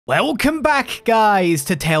Welcome back, guys,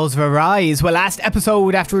 to Tales of Arise, where last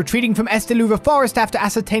episode, after retreating from Esteluva Forest after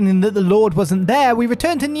ascertaining that the Lord wasn't there, we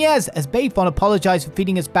returned to Niez as Bayfon apologized for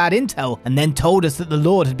feeding us bad intel and then told us that the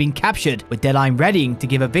Lord had been captured, with Dedyme readying to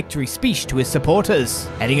give a victory speech to his supporters.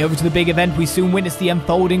 Heading over to the big event, we soon witnessed the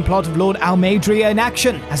unfolding plot of Lord Almeidrea in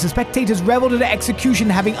action, as the spectators reveled at her execution,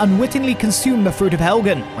 having unwittingly consumed the fruit of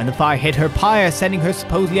Helgen. When the fire hit her pyre, sending her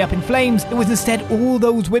supposedly up in flames, it was instead all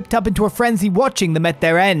those whipped up into a frenzy watching them at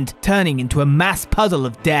their end, turning into a mass puddle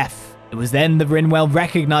of death. It was then that Rinwell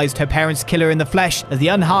recognized her parents' killer in the flesh, as the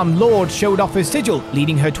unharmed Lord showed off her sigil,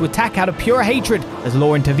 leading her to attack out of pure hatred, as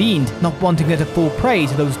Law intervened, not wanting her to fall prey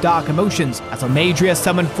to those dark emotions, as Almeidrea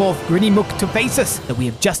summoned forth Grinymuk to face us, that we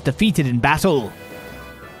have just defeated in battle.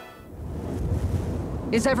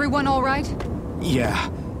 Is everyone all right? Yeah,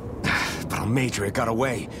 but Almeidrea got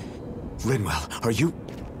away. Rinwell, are you...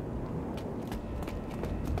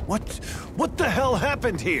 What the hell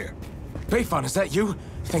happened here? Bayfon, is that you?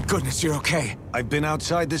 Thank goodness you're okay. I've been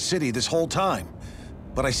outside the city this whole time,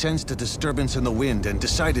 but I sensed a disturbance in the wind and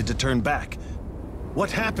decided to turn back.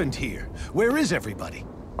 What happened here? Where is everybody?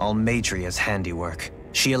 Almeidrea's handiwork.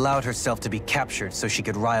 She allowed herself to be captured so she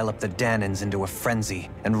could rile up the Dahnans into a frenzy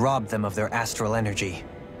and rob them of their astral energy.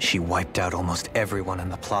 She wiped out almost everyone in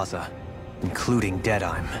the plaza, including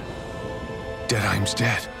Dedyme. Dedyme's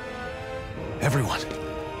dead. Everyone.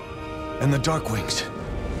 And the Darkwings.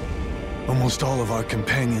 Almost all of our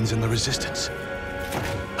companions in the Resistance.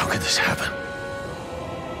 How could this happen?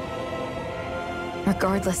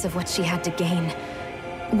 Regardless of what she had to gain,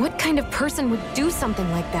 what kind of person would do something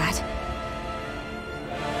like that?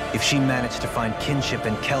 If she managed to find kinship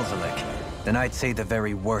in Kelzelik, then I'd say the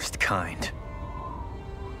very worst kind.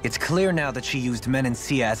 It's clear now that she used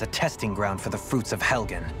Menancia as a testing ground for the fruits of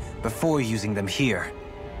Helgen, before using them here.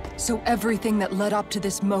 So everything that led up to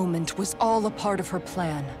this moment was all a part of her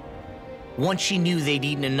plan. Once she knew they'd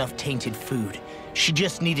eaten enough tainted food, she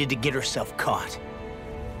just needed to get herself caught.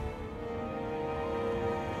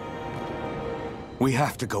 We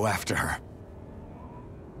have to go after her.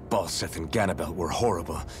 Balseth and Ganabelt were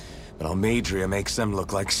horrible, but Almeidrea makes them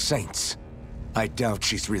look like saints. I doubt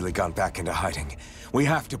she's really gone back into hiding. We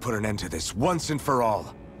have to put an end to this once and for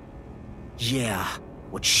all. Yeah,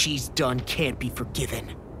 what she's done can't be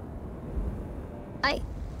forgiven.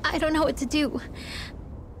 I don't know what to do.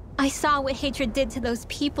 I saw what hatred did to those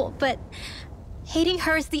people, but hating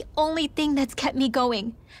her is the only thing that's kept me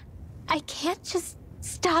going. I can't just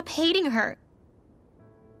stop hating her.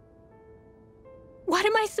 What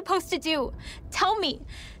am I supposed to do? Tell me.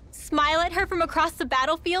 Smile at her from across the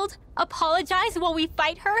battlefield? Apologize while we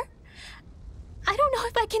fight her? I don't know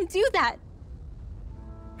if I can do that.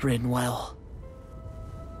 Rinwell.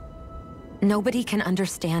 Nobody can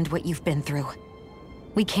understand what you've been through.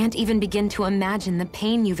 We can't even begin to imagine the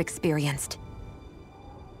pain you've experienced.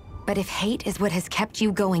 But if hate is what has kept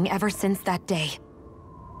you going ever since that day,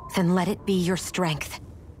 then let it be your strength.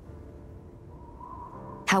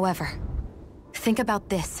 However, think about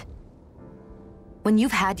this. When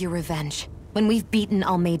you've had your revenge, when we've beaten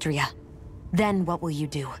Almeidrea, then what will you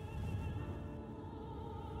do?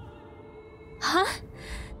 Huh?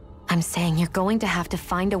 I'm saying you're going to have to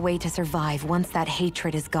find a way to survive once that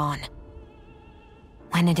hatred is gone.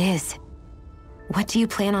 When it is, what do you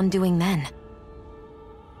plan on doing then?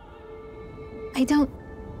 I don't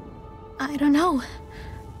know.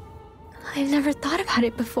 I've never thought about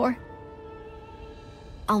it before.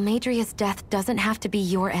 Almeidrea's death doesn't have to be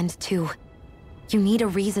your end too. You need a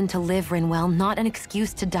reason to live, Rinwell, not an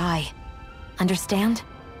excuse to die. Understand?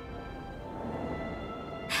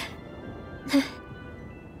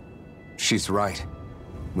 She's right.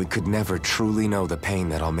 We could never truly know the pain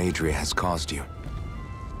that Almeidrea has caused you.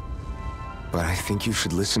 But I think you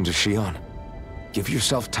should listen to Shion. Give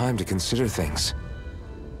yourself time to consider things.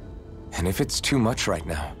 And if it's too much right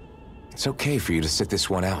now, it's okay for you to sit this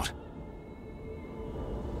one out.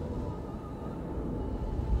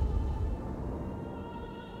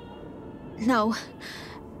 No.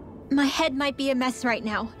 My head might be a mess right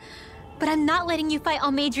now, but I'm not letting you fight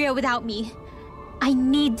Almeidrea without me. I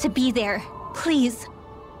need to be there, please.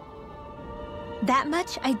 That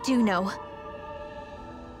much I do know.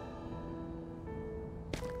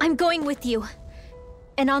 I'm going with you.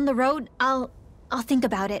 And on the road, I'll think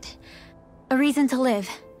about it. A reason to live,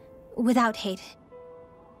 without hate.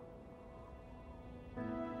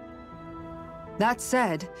 That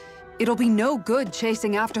said, it'll be no good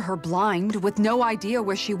chasing after her blind with no idea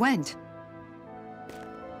where she went.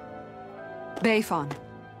 Bayfon,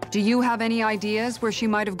 do you have any ideas where she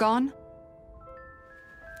might have gone?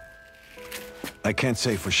 I can't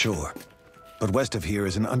say for sure, but west of here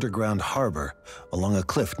is an underground harbor along a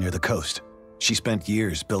cliff near the coast. She spent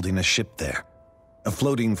years building a ship there, a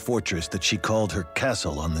floating fortress that she called her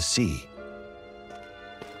castle on the sea.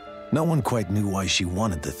 No one quite knew why she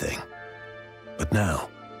wanted the thing, but now...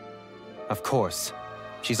 Of course.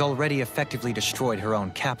 She's already effectively destroyed her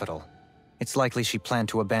own capital. It's likely she planned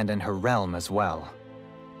to abandon her realm as well.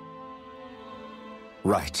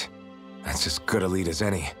 Right. That's as good a lead as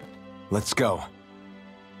any. Let's go.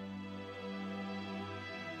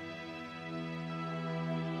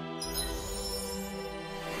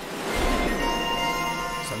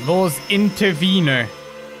 So Law's Intervener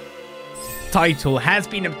title has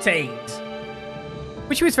been obtained.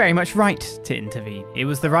 Which he was very much right to intervene. It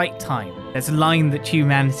was the right time. There's a line that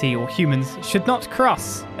humanity or humans should not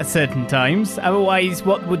cross at certain times. Otherwise,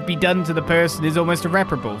 what would be done to the person is almost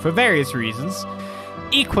irreparable for various reasons.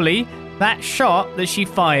 Equally, that shot that she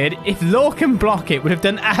fired, if Law can block it, would have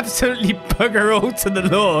done absolutely bugger all to the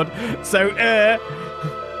Lord. So,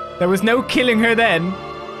 there was no killing her then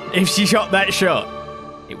if she shot that shot.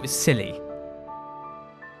 It was silly.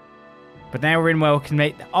 But now Rinwell can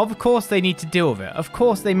make... Of course they need to deal with it. Of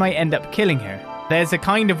course they might end up killing her. There's a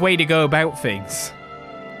kind of way to go about things.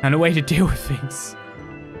 And a way to deal with things.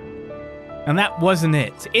 And that wasn't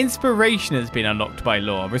it. Inspiration has been unlocked by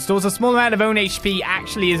Law. Restores a small amount of own HP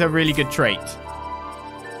actually is a really good trait.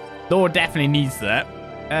 Law definitely needs that.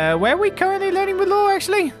 Where are we currently learning with Law,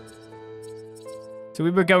 actually? So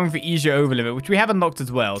we were going for easier overlimit, which we have unlocked as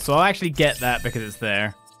well. So I'll actually get that because it's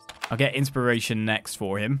there. I'll get Inspiration next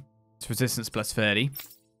for him. It's resistance plus 30.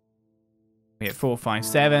 We get 4, 5,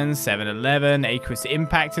 7, 7, 11. Aqueous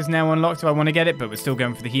Impact is now unlocked if I want to get it, but we're still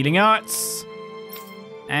going for the Healing Arts.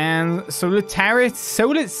 And Solitary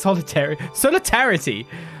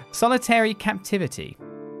Captivity.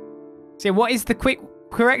 So what is the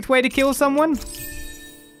correct way to kill someone?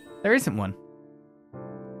 There isn't one.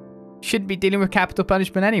 Shouldn't be dealing with capital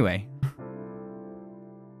punishment anyway.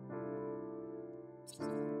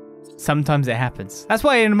 Sometimes it happens. That's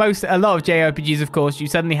why in a lot of JRPGs, of course, you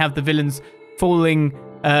suddenly have the villains falling,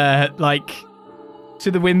 like, to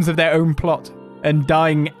the whims of their own plot and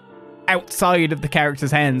dying outside of the character's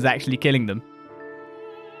hands, actually killing them.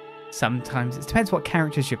 Sometimes it depends what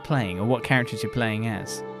characters you're playing or what characters you're playing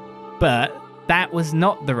as. But that was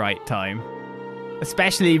not the right time.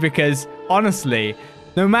 Especially because, honestly,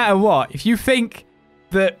 no matter what, if you think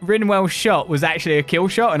that Rinwell's shot was actually a kill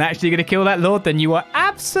shot and actually going to kill that Lord, then you are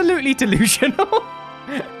absolutely delusional.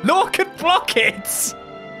 Law could block it.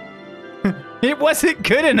 It wasn't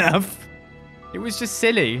good enough. It was just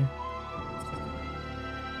silly.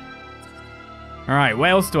 Alright, what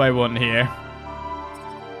else do I want here?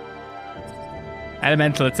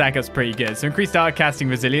 Elemental attack is pretty good. So increased art casting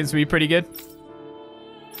resilience would be pretty good.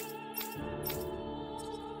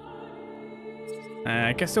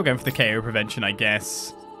 I guess still going for the KO prevention, I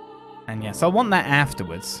guess. And yes, I'll want that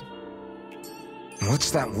afterwards.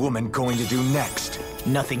 What's that woman going to do next?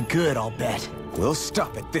 Nothing good, I'll bet. We'll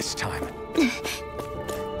stop it this time.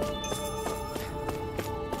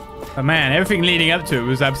 Oh man, everything leading up to it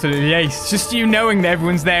was absolutely ace. Just you knowing that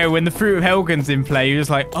everyone's there when the Fruit of Helgen's in play, you're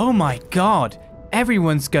just like, oh my god,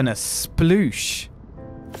 everyone's gonna sploosh.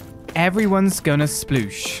 Everyone's gonna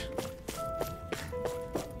sploosh.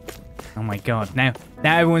 Oh my god, now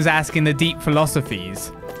everyone's asking the deep philosophies.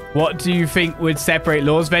 What do you think would separate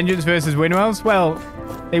Law's vengeance versus Winwell's? Well,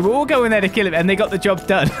 they were all going there to kill him and they got the job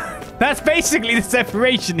done. That's basically the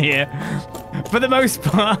separation here, for the most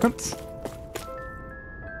part.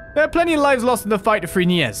 There are plenty of lives lost in the fight to free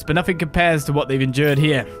Niez, but nothing compares to what they've endured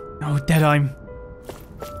here. Oh, Dedyme.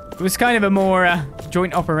 It was kind of a more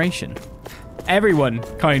joint operation. Everyone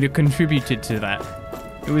kind of contributed to that.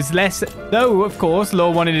 It was less, though, of course,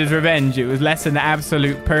 Law wanted his revenge. It was less an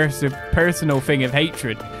absolute personal thing of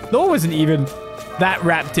hatred. Law wasn't even that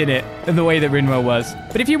wrapped in it in the way that Rinwell was.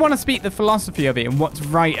 But if you want to speak the philosophy of it and what's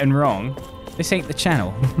right and wrong, this ain't the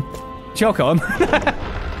channel. Jog on.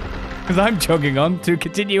 Because I'm jogging on to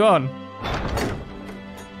continue on.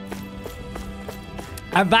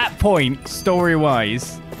 At that point,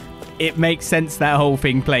 story-wise, it makes sense that whole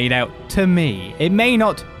thing played out to me. It may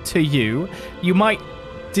not to you. You might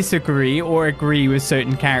disagree or agree with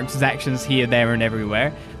certain characters' actions here, there, and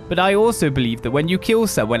everywhere. But I also believe that when you kill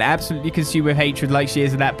someone absolutely consumed with hatred like she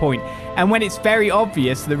is at that point, and when it's very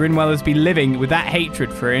obvious that Rinwell has been living with that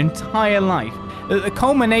hatred for her entire life, that the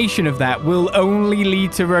culmination of that will only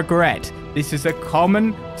lead to regret. This is a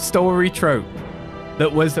common story trope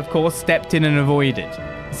that was, of course, stepped in and avoided.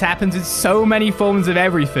 This happens in so many forms of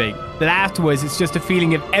everything that afterwards it's just a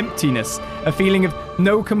feeling of emptiness, a feeling of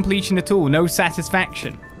no completion at all, no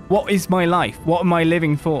satisfaction. What is my life? What am I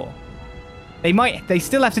living for? They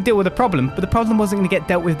still have to deal with the problem, but the problem wasn't going to get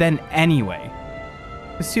dealt with then anyway.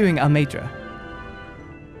 Pursuing Almeidrea.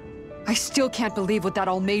 I still can't believe what that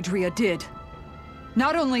Almeidrea did.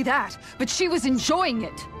 Not only that, but she was enjoying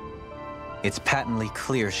it. It's patently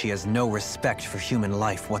clear she has no respect for human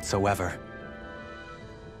life whatsoever.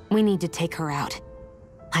 We need to take her out.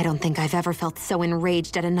 I don't think I've ever felt so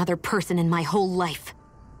enraged at another person in my whole life.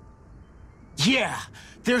 Yeah,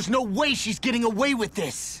 there's no way she's getting away with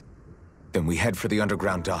this. Then we head for the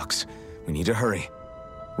underground docks. We need to hurry.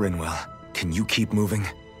 Rinwell, can you keep moving?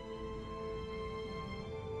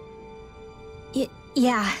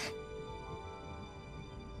 Yeah.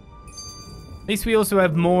 At least we also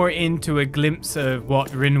have more into a glimpse of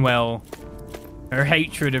what Rinwell, her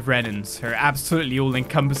hatred of Renans, her absolutely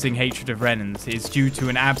all-encompassing hatred of Renans, is due to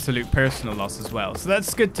an absolute personal loss as well. So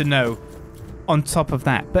that's good to know on top of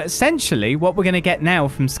that. But essentially, what we're going to get now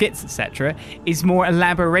from skits, etc., is more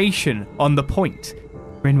elaboration on the point.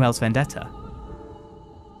 Rinwell's vendetta.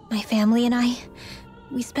 My family and I,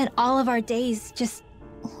 we spent all of our days just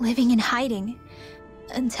living in hiding.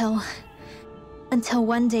 Until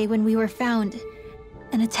one day when we were found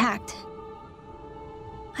and attacked.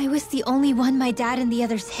 I was the only one my dad and the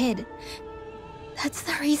others hid. That's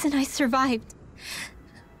the reason I survived.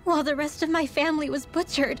 While the rest of my family was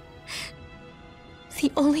butchered.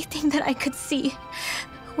 The only thing that I could see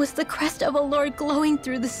was the crest of a lord glowing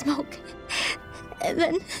through the smoke. And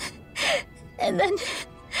then...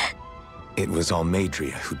 It was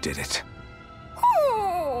Almeidrea who did it.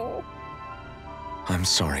 I'm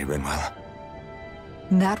sorry, Rinwell.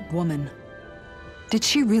 That woman. Did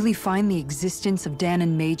she really find the existence of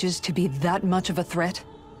Dahnan mages to be that much of a threat?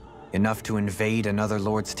 Enough to invade another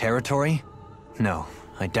lord's territory? No,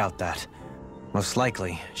 I doubt that. Most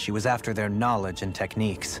likely, she was after their knowledge and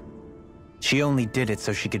techniques. She only did it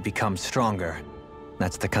so she could become stronger.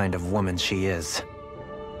 That's the kind of woman she is.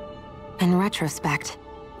 In retrospect,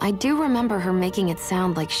 I do remember her making it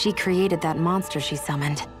sound like she created that monster she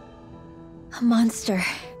summoned. A monster.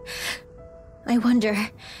 I wonder,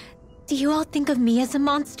 do you all think of me as a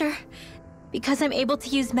monster? Because I'm able to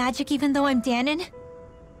use magic even though I'm Dahnan?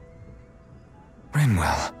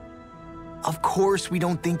 Rinwell. Of course we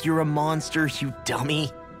don't think you're a monster, you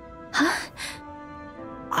dummy. Huh?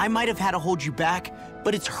 I might have had to hold you back,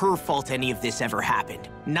 but it's her fault any of this ever happened,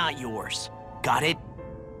 not yours. Got it?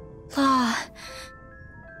 Law.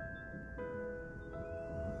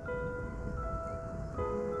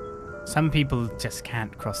 Some people just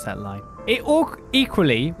can't cross that line.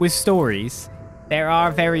 Equally, with stories, there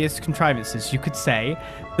are various contrivances, you could say,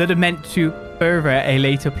 that are meant to further a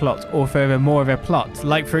later plot or further more of a plot.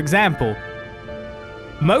 Like, for example,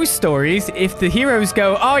 most stories, if the heroes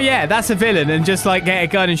go, oh yeah, that's a villain, and just like get a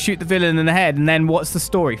gun and shoot the villain in the head, and then what's the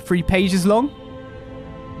story? 3 pages long?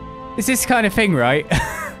 It's this kind of thing, right?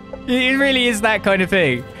 It really is that kind of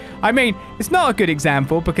thing. I mean, it's not a good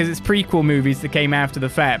example because it's prequel movies that came after the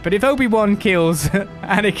fact, but if Obi-Wan kills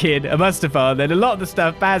Anakin and Mustafar, then a lot of the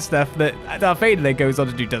stuff, bad stuff that Darth Vader then goes on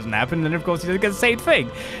to do doesn't happen, and of course he does the same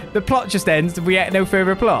thing. The plot just ends and we get no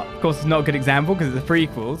further plot. Of course, it's not a good example because it's the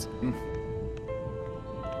prequels.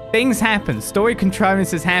 Things happen, story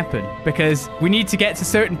contrivances happen, because we need to get to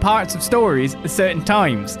certain parts of stories at certain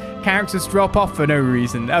times. Characters drop off for no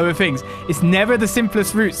reason, other things. It's never the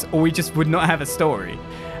simplest routes, or we just would not have a story.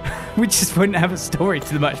 We just wouldn't have a story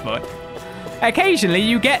to much more. Occasionally,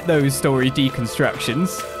 you get those story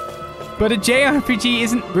deconstructions, but a JRPG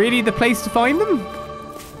isn't really the place to find them.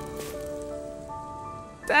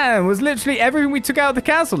 Damn, was literally everything we took out of the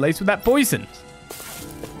castle laced with that poison.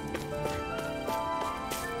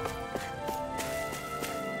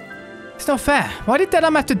 It's not fair. Why did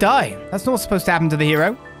Dedyme have to die? That's not supposed to happen to the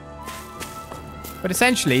hero. But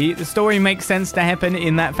essentially, the story makes sense to happen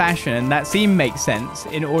in that fashion, and that scene makes sense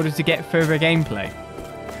in order to get further gameplay.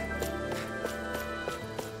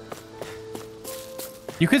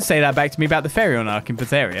 You could say that back to me about the Ferion arc in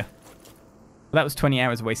Patheria. Well, that was 20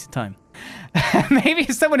 hours of wasted time. Maybe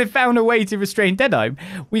if someone had found a way to restrain Dedyme,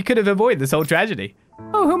 we could have avoided this whole tragedy.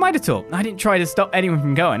 Oh, who am I to talk? I didn't try to stop anyone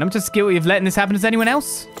from going. I'm just guilty of letting this happen to anyone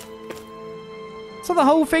else. So the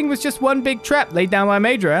whole thing was just one big trap laid down by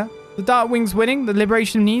Almeidrea. The Dark Wings winning, the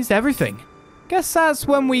liberation of Niez, everything. Guess that's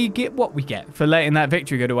when we get what we get for letting that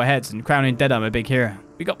victory go to our heads and crowning Dedyme a big hero.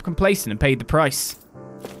 We got complacent and paid the price.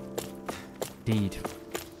 Indeed.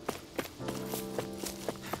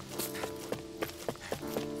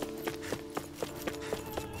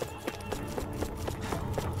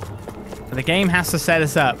 The game has to set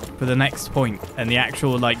us up for the next point and the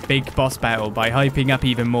actual like big boss battle by hyping up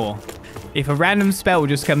even more. If a random spell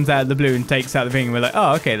just comes out of the blue and takes out the thing, we're like,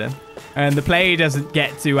 oh, okay then. And the player doesn't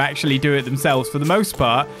get to actually do it themselves for the most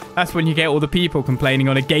part. That's when you get all the people complaining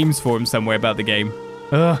on a games forum somewhere about the game.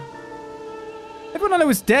 Ugh. Everyone I know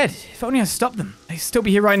is dead. If only I stopped them, they'd still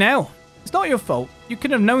be here right now. It's not your fault. You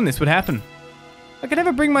couldn't have known this would happen. I could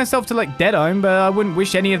never bring myself to like Dedyme, but I wouldn't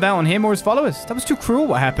wish any of that on him or his followers. That was too cruel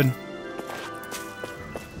what happened.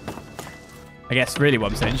 I guess really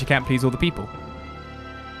what I'm saying is you can't please all the people.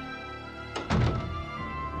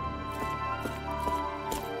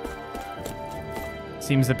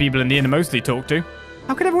 Seems the people in the inn are mostly talk to.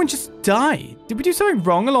 How could everyone just die? Did we do something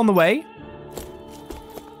wrong along the way?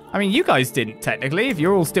 I mean, you guys didn't, technically. If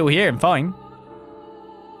you're all still here, I'm fine.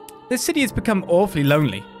 This city has become awfully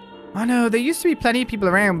lonely. I know, there used to be plenty of people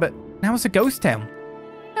around, but now it's a ghost town.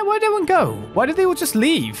 Now, why did everyone go? Why did they all just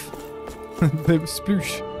leave? They were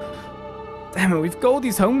sploosh. Damn it, we've got all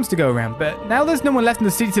these homes to go around, but now there's no one left in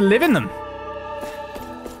the city to live in them.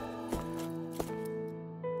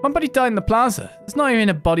 One body died in the plaza. There's not even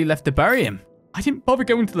a body left to bury him. I didn't bother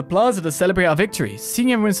going to the plaza to celebrate our victory.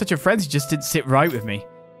 Seeing everyone in such a frenzy just didn't sit right with me.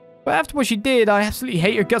 But after what she did, I absolutely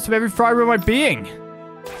hate her guts with every fibre of my being.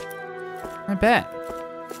 I bet.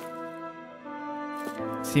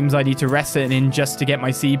 Seems I need to rest it in just to get my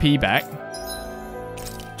CP back.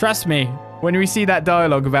 Trust me, when we see that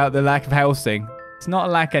dialogue about the lack of housing, it's not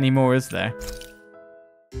a lack anymore, is there?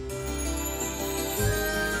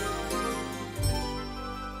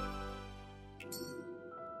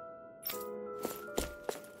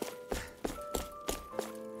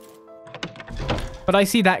 But I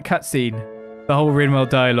see that cutscene, the whole Rinwell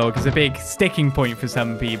dialogue, is a big sticking point for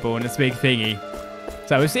some people, and it's a big thingy.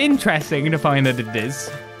 So it's interesting to find that it is.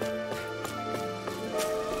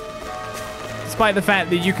 Despite the fact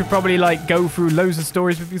that you could probably, like, go through loads of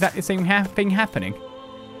stories with exactly the same thing happening.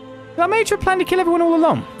 I made her plan to kill everyone all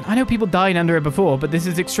along. I know people died under her before, but this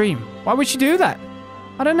is extreme. Why would she do that?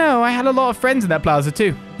 I don't know, I had a lot of friends in that plaza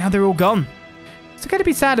too. Now they're all gone. It's okay to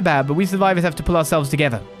be sad about, but we survivors have to pull ourselves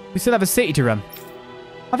together. We still have a city to run.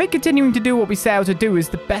 I think continuing to do what we set out to do is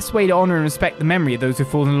the best way to honor and respect the memory of those who've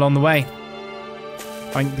fallen along the way.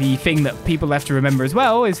 I think the thing that people have to remember as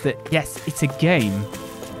well is that, yes, it's a game.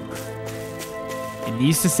 It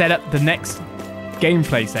needs to set up the next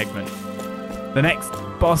gameplay segment. The next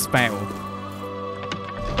boss battle.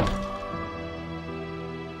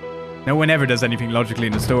 No one ever does anything logically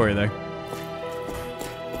in the story, though.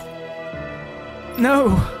 No!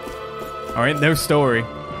 Alright, no story.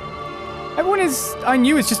 Everyone I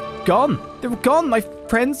knew is just gone. They were gone. My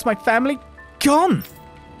friends, my family, gone.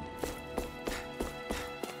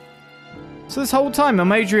 So this whole time,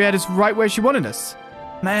 Almeidrea had us right where she wanted us.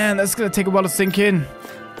 Man, that's going to take a while to sink in.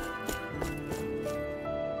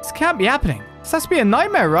 This can't be happening. This has to be a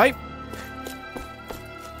nightmare, right?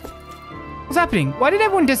 What's happening? Why did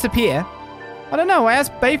everyone disappear? I don't know. I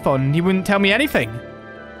asked Bayfon and he wouldn't tell me anything.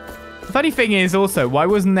 The funny thing is also, why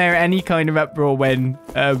wasn't there any kind of uproar when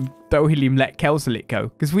Dohelium let Kelsulik go?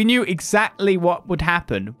 Because we knew exactly what would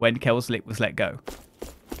happen when Kelsulik was let go.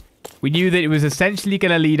 We knew that it was essentially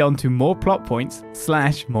going to lead on to more plot points /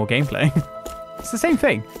 more gameplay. It's the same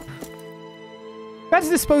thing. We had to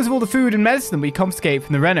dispose of all the food and medicine that we confiscated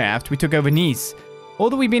from the Rena after we took over Niez. All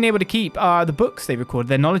that we've been able to keep are the books they recorded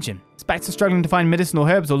their knowledge in. It's back to struggling to find medicinal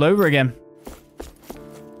herbs all over again.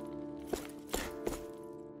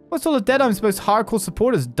 Most all of Dedyme's most hardcore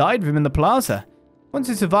supporters died of him in the plaza. Ones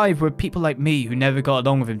who survived were people like me who never got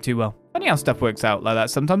along with him too well. Funny how stuff works out like that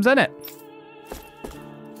sometimes, isn't it?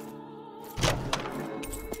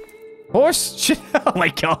 Horse? Oh my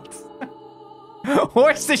god.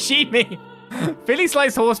 Horse sashimi. Philly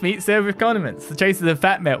sliced horse meat served with condiments. The traces of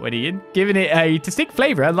fat melt when eaten, giving it a distinct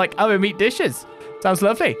flavor unlike other meat dishes. Sounds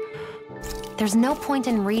lovely. There's no point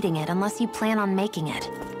in reading it unless you plan on making it.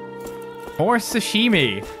 Horse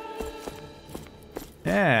sashimi.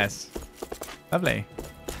 Yes. Lovely.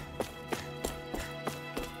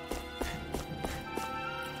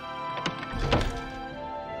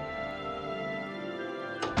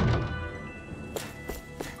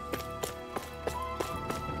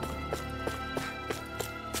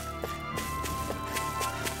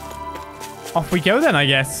 Off we go then, I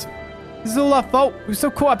guess. This is all our fault. We were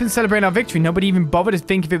so caught up in celebrating our victory, nobody even bothered to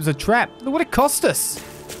think if it was a trap. Look what it cost us.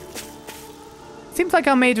 Seems like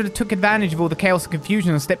Almeidrea took advantage of all the chaos and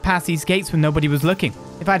confusion and slipped past these gates when nobody was looking.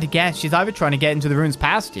 If I had to guess, she's either trying to get into the ruins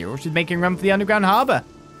past here, or she's making a run for the underground harbour.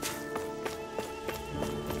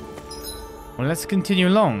 Well, let's continue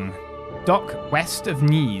along. Dock west of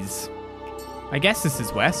Niez. I guess this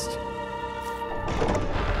is west.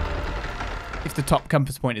 If the top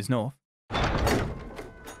compass point is north.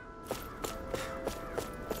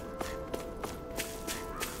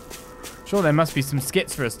 Sure, there must be some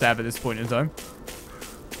skits for us to have at this point in time.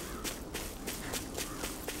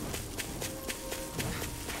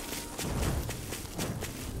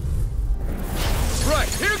 Right,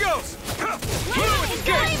 here goes!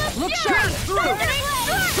 Look sharp! Through!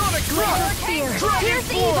 Sonic Crush! Dragon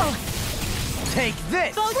Form! Take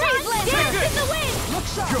this! Take this! Look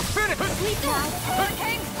sharp! You're finished! Here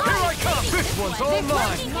I come! This one's all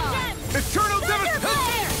mine! Eternal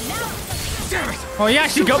Devastation! Damn it! Oh, he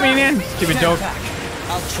actually got me in the end. Stupid dog.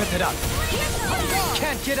 I'll trip it up.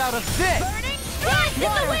 Can't get out of this!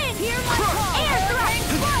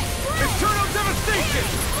 Eternal Devastation!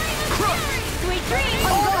 Crush! Sweet dreams!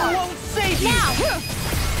 Armor won't save you! Now!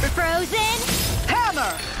 Frozen!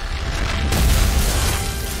 Hammer!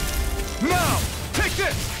 Now! Take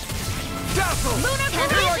this! Dazzle! Lunar Here I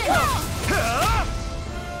collision! come!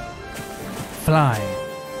 Fly.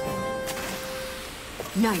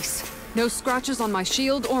 Nice. No scratches on my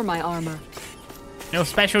shield or my armor. No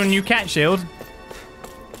special new cat shield.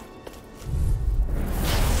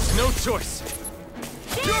 No choice!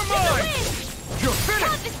 You're mine! You're finished!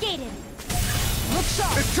 Confiscated! Look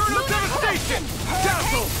sharp! Eternal Devastation!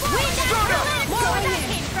 Dazzle! Wind Start up! Where that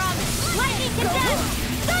came from! Lightning condemned!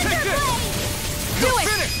 Take Thunder this! blade! You're it!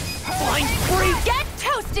 finished! Flying free! Get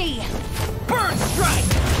toasty! Burn strike!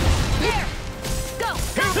 There! Go!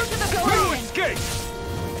 Go to the No golden! escape!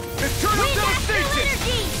 Eternal Wind astral Devastation!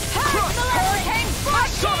 energy! Crush! Hurricane spark!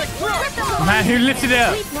 Sonic Rush! Man, who lifted it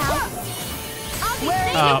up? Sleep now! I'll be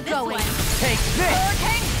Up. saving going! Take this!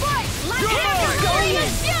 Hurricane strike! You're mine!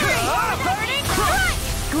 Glorious fury! Burning strike!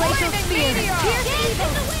 Glacial spear! Pierce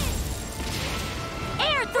evil!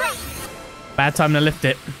 Air thrust! Bad time to lift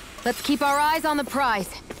it. Let's keep our eyes on the prize.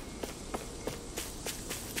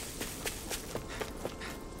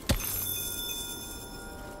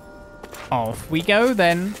 Off we go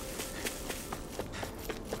then.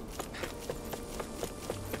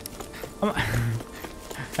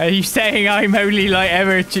 Are you saying I'm only like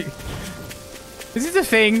ever? Is this a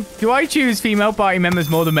thing? Do I choose female party members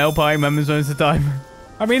more than male party members most of the time?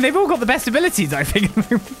 I mean, they've all got the best abilities, I think.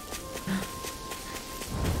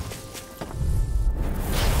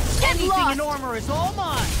 Anything in armor is all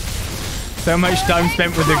mine! So much time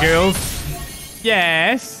spent with the girls.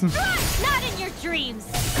 Yes. Not in your dreams!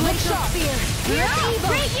 Glacial spear! Pierce evil!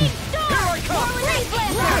 Raging storm! Here I come!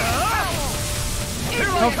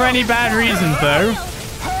 Not for any bad reasons, though.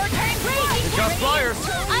 Hurricane raging! Got flyers!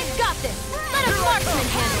 I've got this! Let a marksman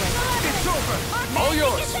handle it! It's over! All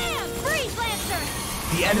yours! Freeze Lancer!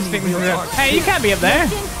 The enemy will arc. Hey, you can't be up there.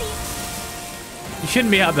 You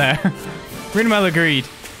shouldn't be up there. Grinymuk agreed.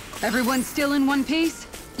 Everyone still in one piece?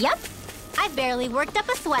 Yep. I barely worked up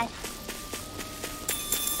a sweat.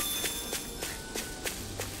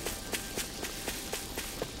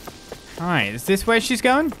 Alright, is this where she's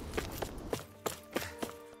going?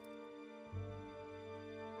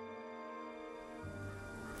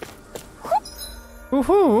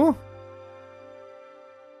 Woohoo!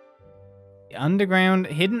 The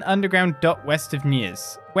hidden underground dot west of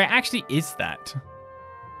Niez. Where actually is that?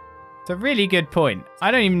 It's a really good point.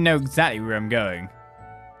 I don't even know exactly where I'm going.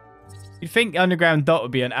 You'd think underground dot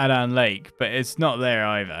would be on Adan Lake, but it's not there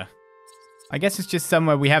either. I guess it's just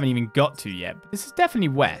somewhere we haven't even got to yet, but this is definitely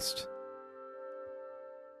west.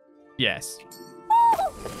 Yes.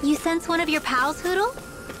 You sense one of your pals, Hoodle?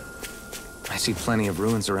 I see plenty of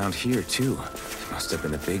ruins around here, too. Must have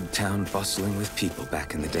been a big town bustling with people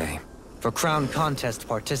back in the day. For Crown Contest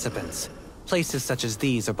participants, places such as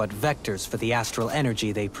these are but vectors for the astral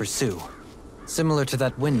energy they pursue. Similar to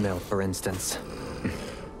that windmill, for instance.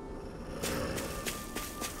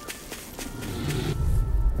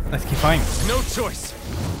 Let's keep fighting. No choice!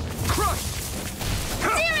 Crush!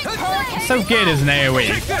 It's so good as an AoE.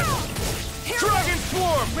 Take this! Dragon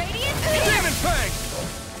Swarm! Demon Fang!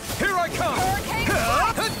 Here I come!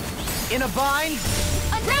 In a bind?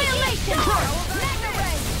 Annihilation!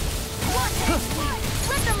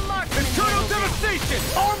 Eternal Devastation!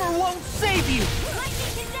 Armor won't save you!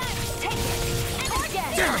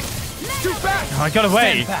 Damn it! Too fast! Oh, I got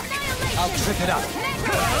away. Stand back. I'll trip it up.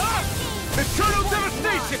 Eternal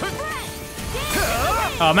Devastation!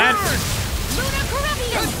 Oh, man.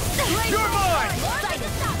 You're mine!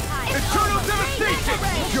 Eternal Devastation!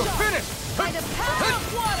 You're finished!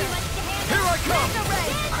 Here I come!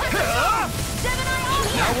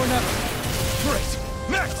 Now we're not... Great!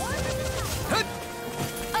 Next!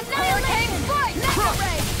 Hurricane strike!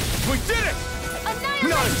 We did it!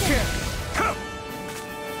 Not a chance!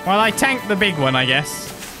 Well, I tanked the big one, I guess.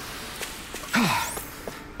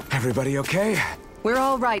 Everybody okay? We're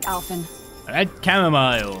all right, Alphen. Red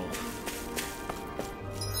chamomile.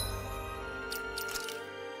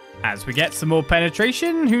 As we get some more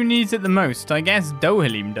penetration, who needs it the most? I guess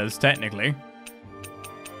Dohalim does, technically.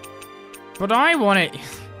 But I want it...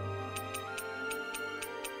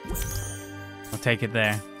 I'll take it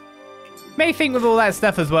there. May think with all that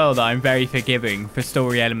stuff as well that I'm very forgiving for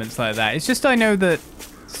story elements like that. It's just I know that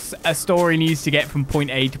a story needs to get from point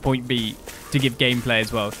A to point B to give gameplay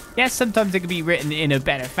as well. Yes, sometimes it can be written in a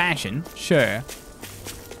better fashion, sure.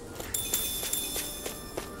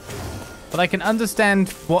 But I can understand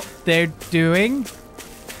what they're doing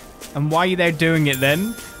and why they're doing it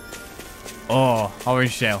then. Oh,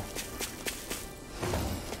 orange shell.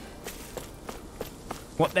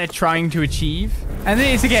 What they're trying to achieve. And it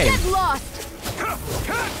is a game. Get lost!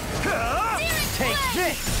 Take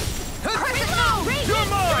this! You're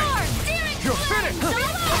mine! You're finished!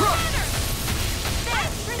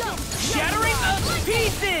 Shattering of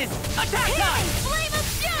pieces! Attack time! Flame of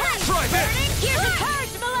fury! Try this! Here's a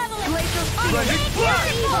charge malevolence! Glacial Ready?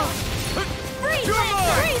 evil! Freeze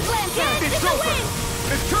Lancer! It's over!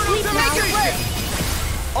 Eternal dimension!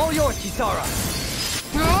 All yours, Kisara!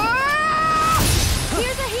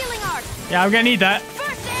 Here's a healing arc! Yeah, I'm gonna need that.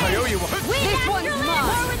 First aid! I owe you one. This one's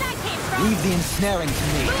mine! Where that came from? Leave the ensnaring to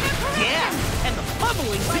me. Yeah, and the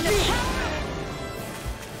bubbling to me.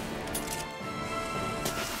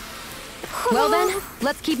 Well then,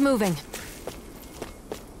 let's keep moving.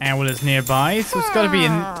 Owl is nearby, so it's gotta be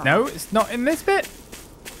in... No, it's not in this bit.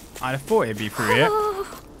 I'd have thought it'd be through here.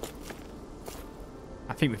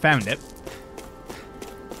 I think we found it.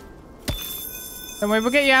 Anyway,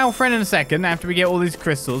 we'll get your owl friend in a second after we get all these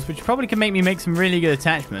crystals, which probably can make me make some really good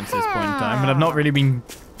attachments at this point in time, but I've not really been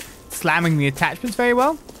slamming the attachments very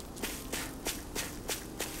well.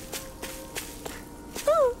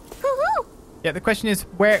 Yeah, the question is,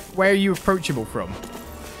 where are you approachable from?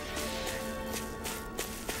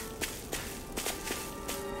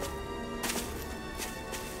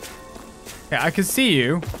 Yeah, I can see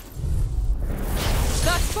you.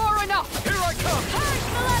 That's far enough! Here I come!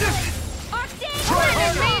 Try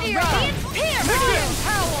harder!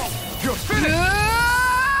 You're finished!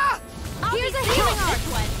 Here's a healing arc!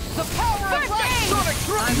 The power of light! Sonic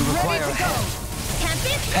Drive! You require help.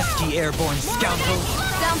 Pesky airborne scoundrels!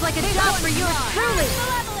 Sounds like a job for yours truly.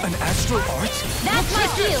 An astral art? That's my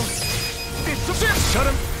shield. Shut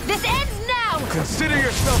him! This ends now. Consider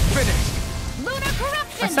yourself finished! Lunar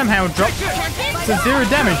corruption! I somehow dropped to 0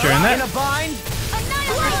 damage during In a that. bind?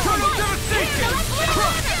 Eternal devastation!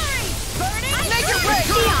 Make it way!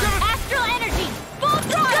 Astral energy. Full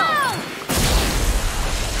throttle.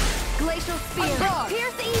 Glacial spear.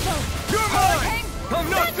 Pierce evil. You're mine! I'm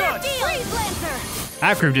not done! Freeze Lancer!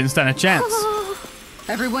 That crew didn't stand a chance.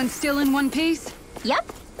 Everyone still in one piece?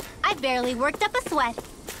 Yep. I barely worked up a sweat.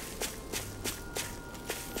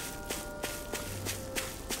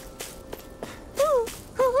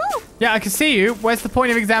 Yeah, I can see you. Where's the point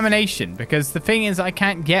of examination? Because the thing is, I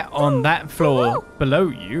can't get on that floor below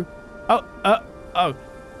you. Oh.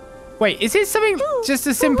 Wait, is it something just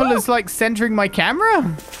as simple as, like, centering my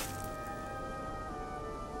camera?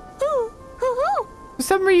 For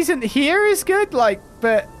some reason, here is good, like,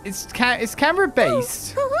 but it's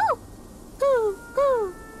camera-based.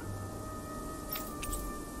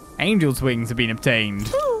 Angel's wings have been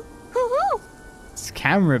obtained. It's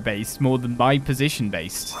camera-based more than my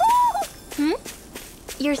position-based.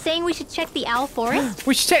 You're saying we should check the owl forest?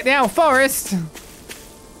 We should check the owl forest.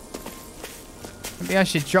 Maybe I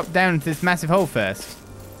should drop down into this massive hole first.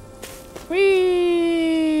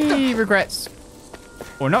 Whee! Regrets.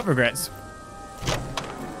 Or not regrets.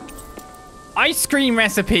 Ice cream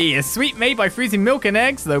recipe. A sweet made by freezing milk and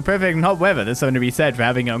eggs, though perfect in hot weather. There's something to be said for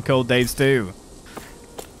having it on cold days too.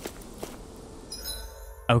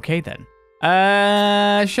 Okay then.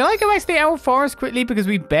 Shall I go back to the owl forest quickly because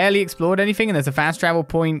we barely explored anything and there's a fast travel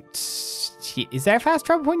point. Is there a fast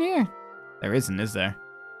travel point here? There isn't, is there?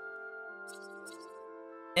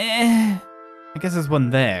 I guess there's one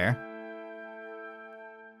there.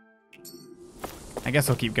 I guess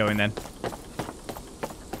I'll keep going then.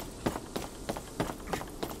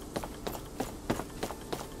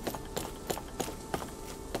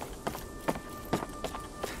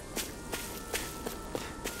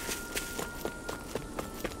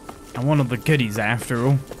 I want all the goodies after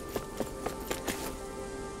all.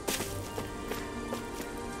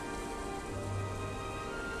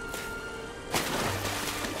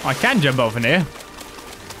 I can jump over here.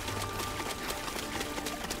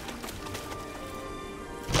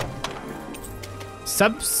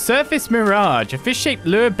 Subsurface Mirage. A fish-shaped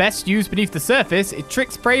lure best used beneath the surface. It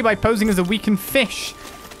tricks prey by posing as a weakened fish.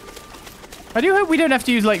 I do hope we don't have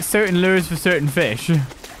to use, like, certain lures for certain fish.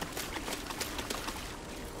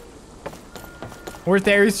 Or if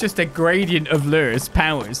there is just a gradient of lures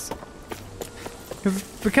powers.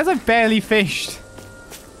 Because I've barely fished,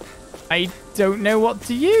 I don't know what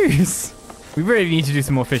to use. We really need to do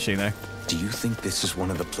some more fishing, though. Do you think this is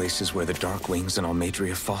one of the places where the Dark Wings and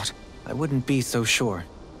Almeidrea fought? I wouldn't be so sure.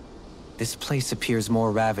 This place appears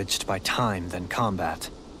more ravaged by time than combat.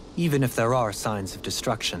 Even if there are signs of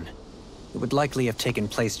destruction, it would likely have taken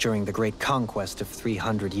place during the Great Conquest of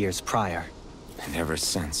 300 years prior. And ever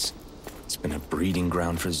since, it's been a breeding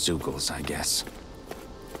ground for Zeugles, I guess.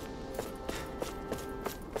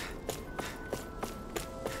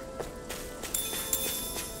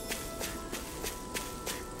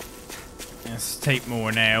 Let's take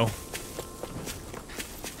more now.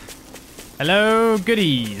 Hello,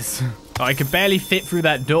 goodies. Oh, I could barely fit through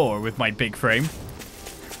that door with my big frame. Do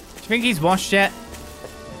you think he's washed yet?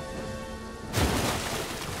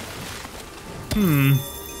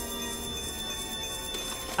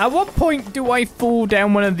 At what point do I fall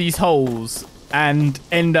down one of these holes and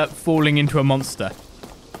end up falling into a monster?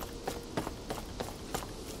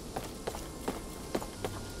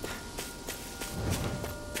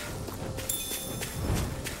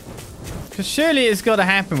 Because surely it's got to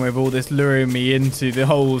happen with all this luring me into the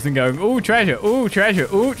holes and going, ooh, treasure, ooh, treasure,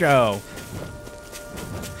 ooh, oh.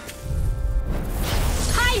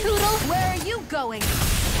 Hi, Hoodle! Where are you going?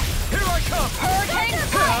 Here I come! Hurricane!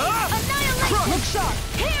 Annihilation! Look sharp!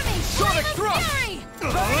 Hear me! Sonic thrust! Fury!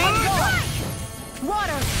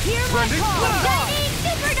 Water! Hear my Rending call! Lightning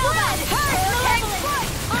supernova! Hurricane!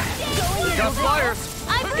 Got flyers!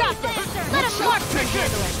 I've got this! Let a marksman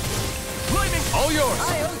handle it! Lightning! All yours!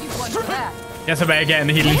 I owe you one for that. Guess I better get in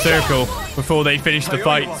the healing circle before they finish the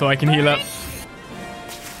fight so I can heal up.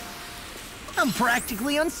 I'm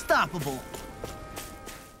practically unstoppable.